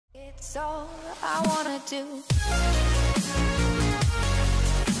It's all I wanna do.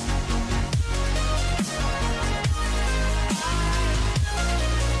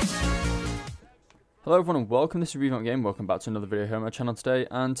 Hello everyone and welcome, this is Revamp Game, welcome back to another video here on my channel today.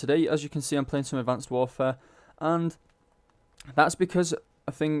 And today, as you can see, I'm playing some Advanced Warfare, and that's because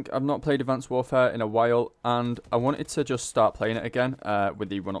I think I've not played Advanced Warfare in a while, and I wanted to just start playing it again with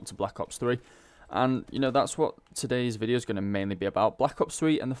the run up to Black Ops 3. And, you know, that's what today's video is going to mainly be about, Black Ops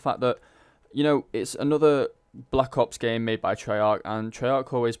 3, and the fact that, you know, it's another Black Ops game made by Treyarch, and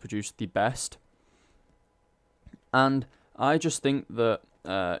Treyarch always produced the best. And I just think that,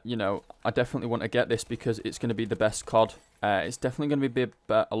 you know, I definitely want to get this because it's going to be the best COD. It's definitely going to be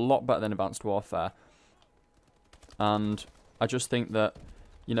a lot better than Advanced Warfare. And I just think that,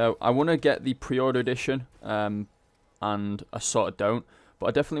 you know, I want to get the pre-order edition, and I sort of don't. But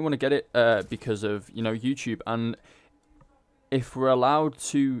I definitely want to get it because of, you know, YouTube. And if we're allowed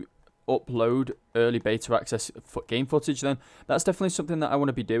to upload early beta access game footage, then that's definitely something that I want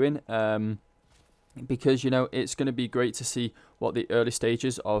to be doing. Because, you know, it's going to be great to see what the early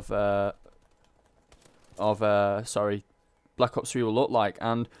stages of Black Ops 3 will look like.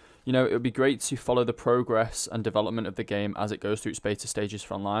 And, you know, it would be great to follow the progress and development of the game as it goes through its beta stages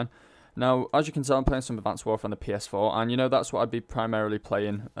for online. Now, as you can tell, I'm playing some Advanced Warfare on the PS4, and, you know, that's what I'd be primarily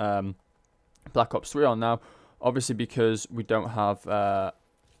playing Black Ops 3 on now. Obviously, because we don't have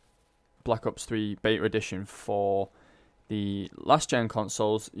Black Ops 3 beta edition for the last-gen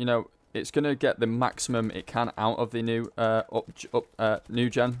consoles, you know, it's going to get the maximum it can out of the new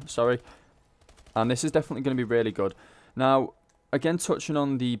gen, and this is definitely going to be really good. Now, again, touching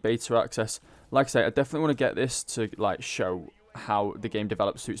on the beta access, like I say, I definitely want to get this to like show how the game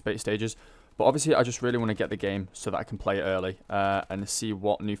develops through its beta stages, but obviously I just really want to get the game so that I can play it early and see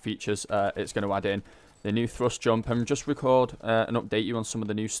what new features it's going to add in, the new thrust jump, and just record and update you on some of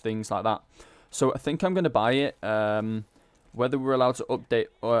the new things like that. So I think I'm going to buy it. Whether we're allowed to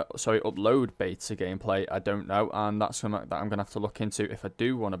upload beta gameplay, I don't know, and that's something that I'm going to have to look into if I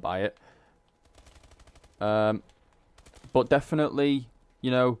do want to buy it. But definitely,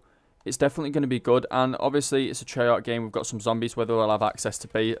 you know, it's definitely going to be good, and obviously it's a Treyarch game. We've got some zombies. Whether we'll have access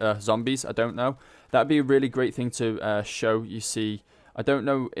to zombies, I don't know. That'd be a really great thing to show. You see, I don't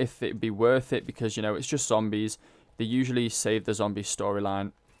know if it'd be worth it because, you know, it's just zombies. They usually save the zombie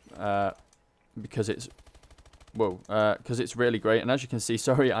storyline because it's because it's really great. And as you can see,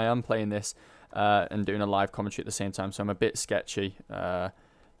 sorry, I am playing this and doing a live commentary at the same time, so I'm a bit sketchy,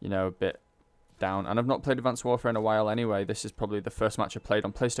 you know, a bit down. And I've not played Advanced Warfare in a while anyway. This is probably the first match I played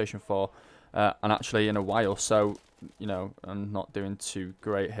on PlayStation 4, and actually in a while, so, you know, I'm not doing too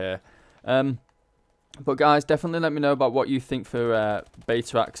great here. But guys, definitely let me know about what you think for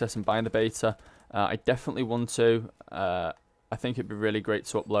beta access and buying the beta. I definitely want to. I think it'd be really great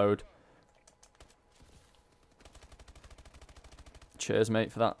to upload. Cheers,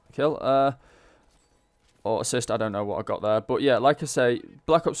 mate, for that kill. Or assist, I don't know what I got there. But yeah, like I say,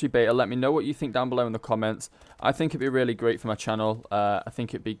 Black Ops 3 beta, let me know what you think down below in the comments. I think it'd be really great for my channel. I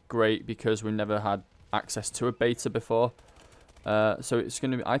think it'd be great because we've never had access to a beta before. So it's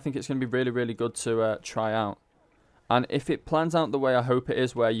going to be, I think it's going to be really, really good to try out. And if it plans out the way I hope it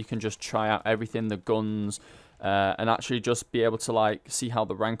is, where you can just try out everything, the guns, and actually just be able to like see how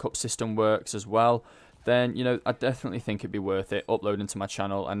the rank up system works as well, then, you know, I definitely think it'd be worth it uploading to my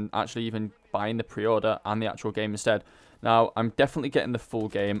channel and actually even buying the pre-order and the actual game instead. Now, I'm definitely getting the full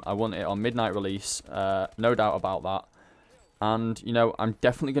game. I want it on midnight release, no doubt about that. And, you know, I'm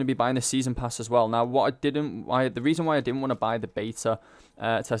definitely going to be buying the season pass as well. Now, the reason why I didn't want to buy the beta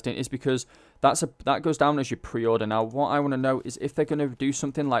testing is because that goes down as your pre-order. Now, what I want to know is if they're going to do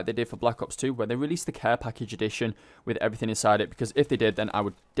something like they did for Black Ops 2, where they released the care package edition with everything inside it. Because if they did, then I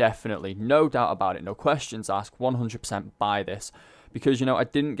would definitely, no doubt about it, no questions asked, 100% buy this. Because, you know, I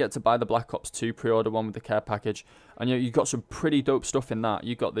didn't get to buy the Black Ops 2 pre-order one with the care package. And, you know, you got some pretty dope stuff in that.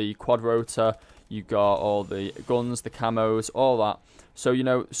 You got the quad rotor, you got all the guns, the camos, all that. So, you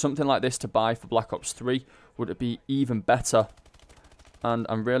know, something like this to buy for Black Ops 3 would be even better. And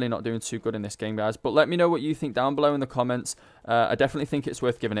I'm really not doing too good in this game, guys. But let me know what you think down below in the comments. I definitely think it's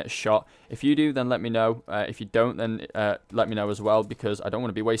worth giving it a shot. If you do, then let me know. If you don't, then let me know as well, because I don't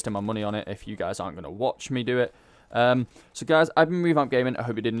want to be wasting my money on it if you guys aren't going to watch me do it. So guys, I've been Revamp Gaming. I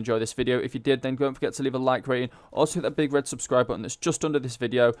hope you did enjoy this video. If you did, then don't forget to leave a like rating. Also hit that big red subscribe button that's just under this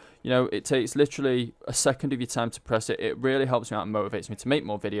video. You know, it takes literally a second of your time to press it. It really helps me out and motivates me to make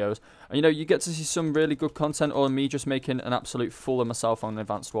more videos. And you know, you get to see some really good content, or me just making an absolute fool of myself on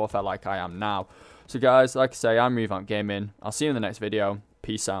Advanced Warfare like I am now. So guys, like I say, I'm Revamp Gaming. I'll see you in the next video.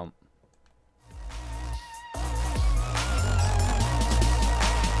 Peace out.